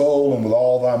thy soul, and with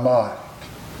all thy might."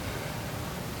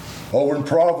 Over in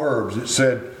Proverbs it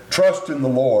said, "Trust in the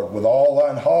Lord with all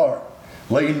thine heart.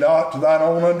 Lean not to thine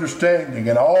own understanding.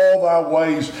 In all thy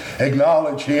ways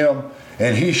acknowledge him,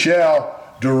 and he shall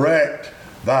direct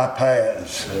thy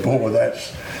paths." Boy,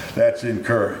 that's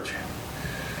encouraging.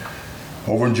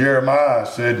 Over in Jeremiah it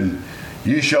said, "And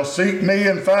ye shall seek me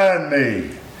and find me,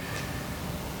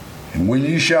 and when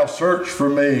ye shall search for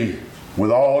me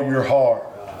with all your heart."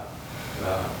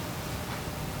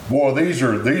 Boy, these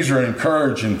are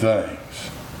encouraging things.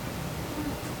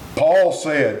 Paul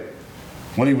said,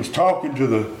 when he was talking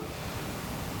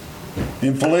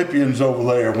in Philippians over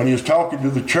there, when he was talking to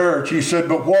the church, he said,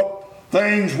 "But what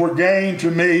things were gained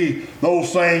to me,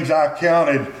 those things I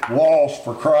counted loss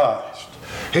for Christ."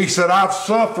 He said, "I've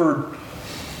suffered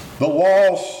the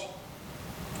loss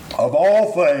of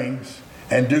all things,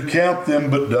 and do count them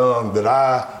but dung, that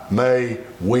I may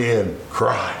win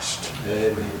Christ."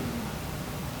 Amen.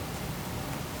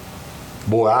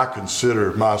 Boy, I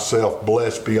consider myself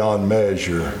blessed beyond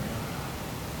measure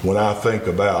when I think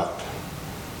about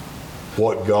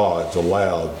what God's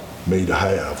allowed me to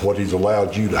have, what he's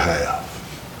allowed you to have.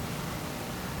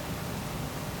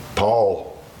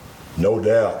 Paul, no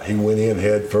doubt, he went in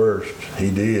head first. He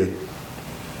did.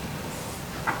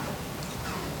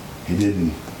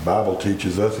 The Bible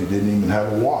teaches us he didn't even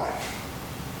have a wife.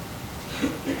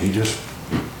 He just,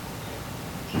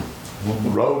 on the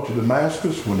road to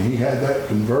Damascus, when he had that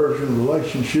conversion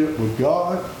relationship with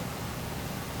God,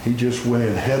 he just went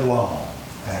in headlong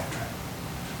after it.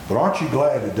 But aren't you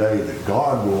glad today that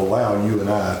God will allow you and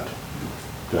I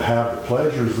to have the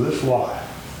pleasures of this life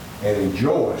and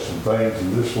enjoy some things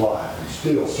in this life and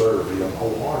still serve him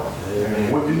wholeheartedly?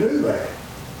 Amen. We can do that.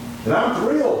 And I'm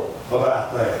thrilled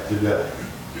about that today.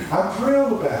 I'm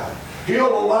thrilled about it.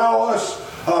 He'll allow us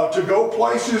to go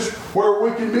places where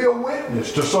we can be a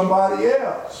witness to somebody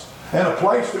else. And a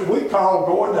place that we call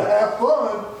going to have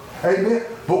fun. Amen.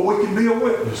 But we can be a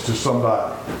witness to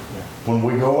somebody when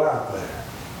we go out there.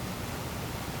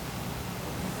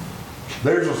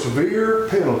 There's a severe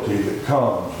penalty that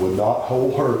comes with not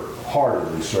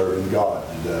wholeheartedly serving God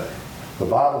today. The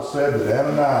Bible said that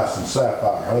Ananias and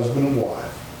Sapphira, husband and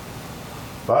wife,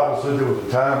 the Bible said there was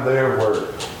a time there where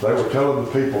they were telling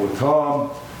the people to come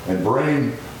and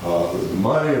bring the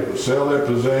money, or to sell their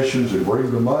possessions and bring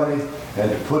the money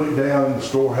and to put it down in the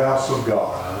storehouse of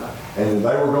God. And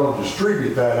they were going to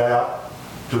distribute that out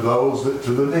to those that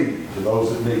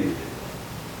needed it.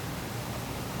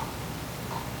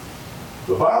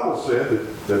 The Bible said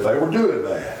that they were doing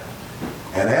that.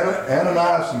 And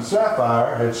Ananias and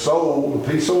Sapphira had sold a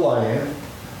piece of land,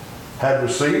 had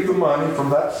received the money from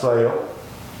that sale,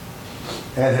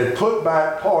 and had put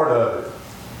back part of it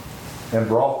and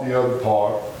brought the other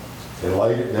part and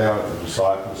laid it down at the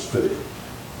disciples' feet.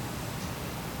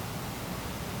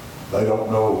 They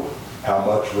don't know how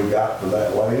much we got for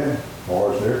that land. As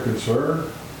far as they're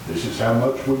concerned, this is how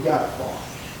much we got for it.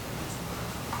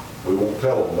 We won't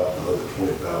tell them about the other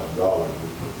 $20,000 we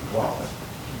put in the closet.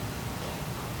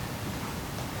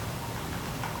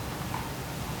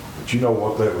 But you know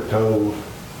what they were told?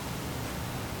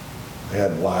 They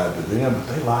hadn't lied to them, but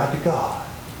they lied to God.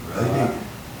 They did.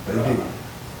 They did.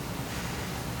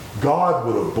 God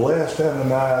would have blessed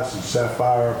Ananias and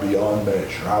Sapphira beyond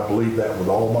measure. I believe that with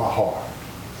all my heart.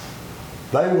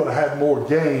 They would have had more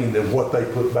gain than what they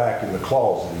put back in the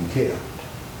closet and kept.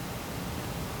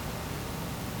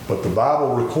 But the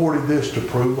Bible recorded this to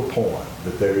prove a point,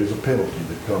 that there is a penalty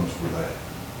that comes with that.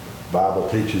 The Bible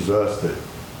teaches us that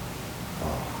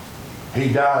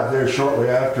he died there shortly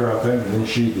after, I think, and then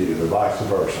she did, or vice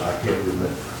versa. I can't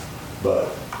remember. But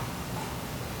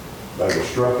they were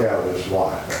struck out of this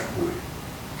life that quick.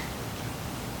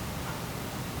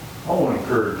 I want to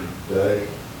encourage you today,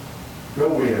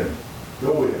 go in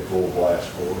full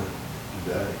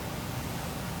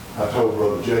I told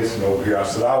Brother Jason over here, I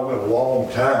said, I went a long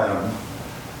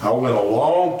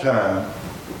time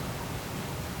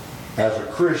as a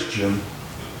Christian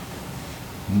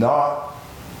not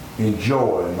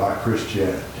enjoying my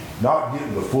Christianity, not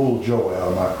getting the full joy out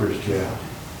of my Christianity,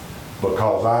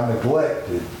 because I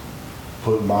neglected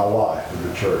putting my life in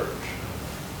the church.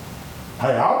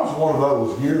 Hey, I was one of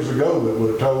those years ago that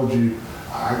would have told you,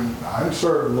 I'm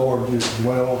serving the Lord just as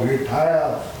well over here at the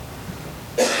house.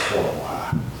 What a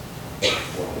lie.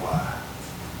 What a lie.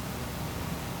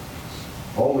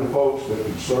 Only folks that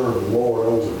can serve the Lord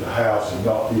over at the house and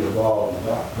not be involved and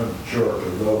not come to church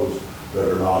are those that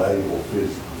are not able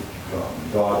physically to come.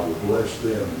 And God will bless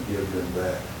them and give them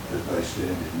that they stand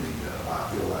in need of. I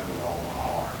feel that with all my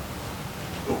heart.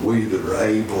 But we that are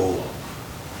able,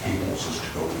 He wants us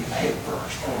to go in head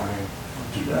first for Him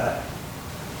today.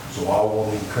 So I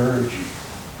want to encourage you.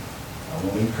 I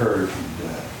want to encourage you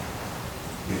today.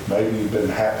 If maybe you've been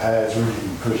haphazard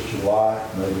in Christian life,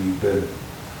 maybe you've been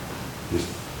just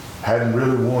hadn't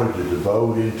really wanted to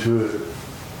devote into it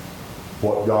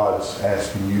what God's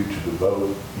asking you to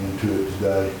devote into it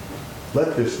today,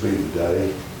 let this be the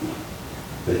day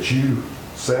that you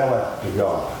sell out to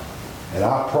God. And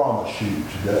I promise you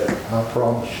today, I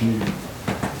promise you,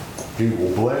 He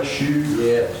will bless you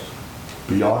Yes.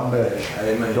 beyond measure.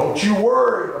 Amen. Don't you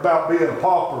worry about being a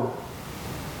pauper.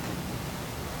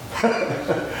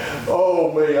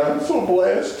 Oh man, I'm so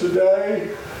blessed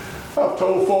today. I've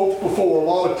told folks before, a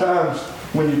lot of times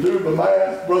when you do the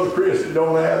math, Brother Chris, it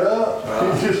don't add up.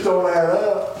 It just don't add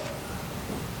up.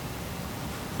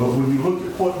 But when you look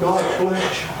at what God's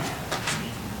blessed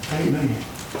you, amen.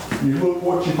 You look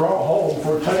what you brought home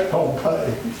for a take-home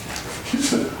pay. You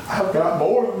said, I've got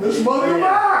more than this money of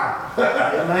mine.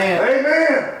 Amen.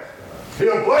 Amen.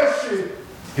 He'll bless you.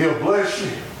 He'll bless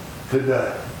you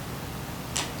today.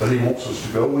 But He wants us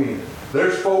to go in.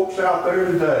 There's folks out there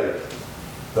today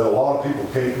that a lot of people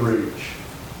can't reach.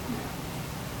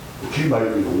 But you may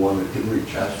be the one that can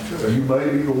reach. That's true. You may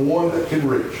be the one that can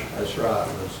reach. That's right.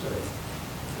 Let's say.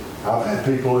 I've had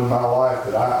people in my life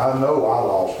that I know I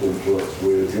lost influence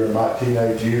with. During my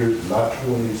teenage years, in my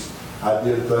 20s, I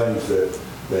did things that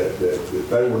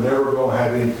they were never going to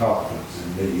have any confidence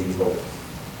in me anymore.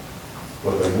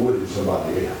 But they would in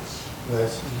somebody else.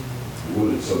 Yes. They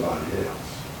would in somebody else.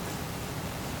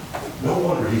 No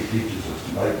wonder He teaches us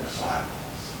to make disciples.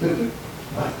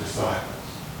 Make disciples.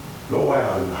 Go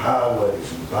out in the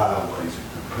highways and byways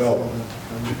and compel them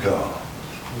to come.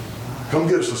 Come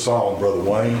get us a song, Brother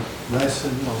Wayne.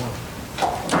 Lesson Lord.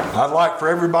 I'd like for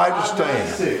everybody to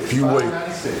stand, if you will.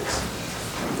 596.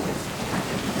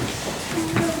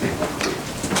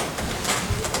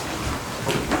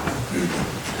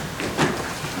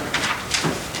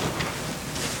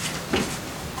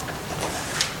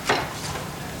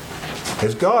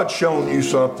 Has God shown you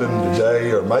something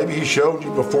today, or maybe He showed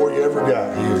you before you ever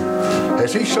got here?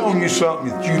 Has He shown you something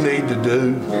that you need to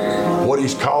do, what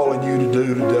He's calling you to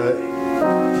do today,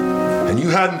 and you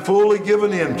hadn't fully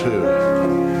given in to it?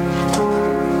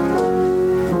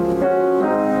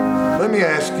 Let me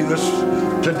ask you this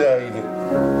today,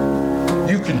 that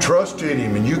you can trust in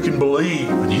Him and you can believe,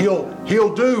 and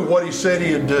He'll do what He said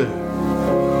He'd do.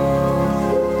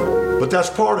 But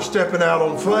that's part of stepping out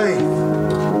on faith.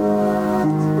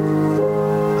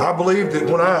 I believed that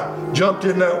when I jumped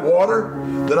in that water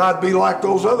that I'd be like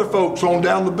those other folks on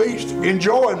down the beach,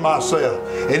 enjoying myself.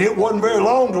 And it wasn't very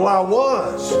long till I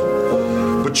was.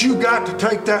 But you got to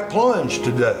take that plunge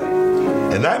today.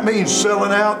 And that means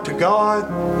selling out to God,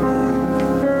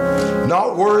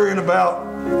 not worrying about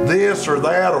this or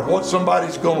that or what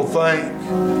somebody's going to think,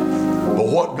 but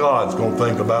what God's going to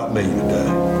think about me today.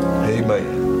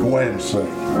 Amen. Go ahead and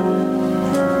sing.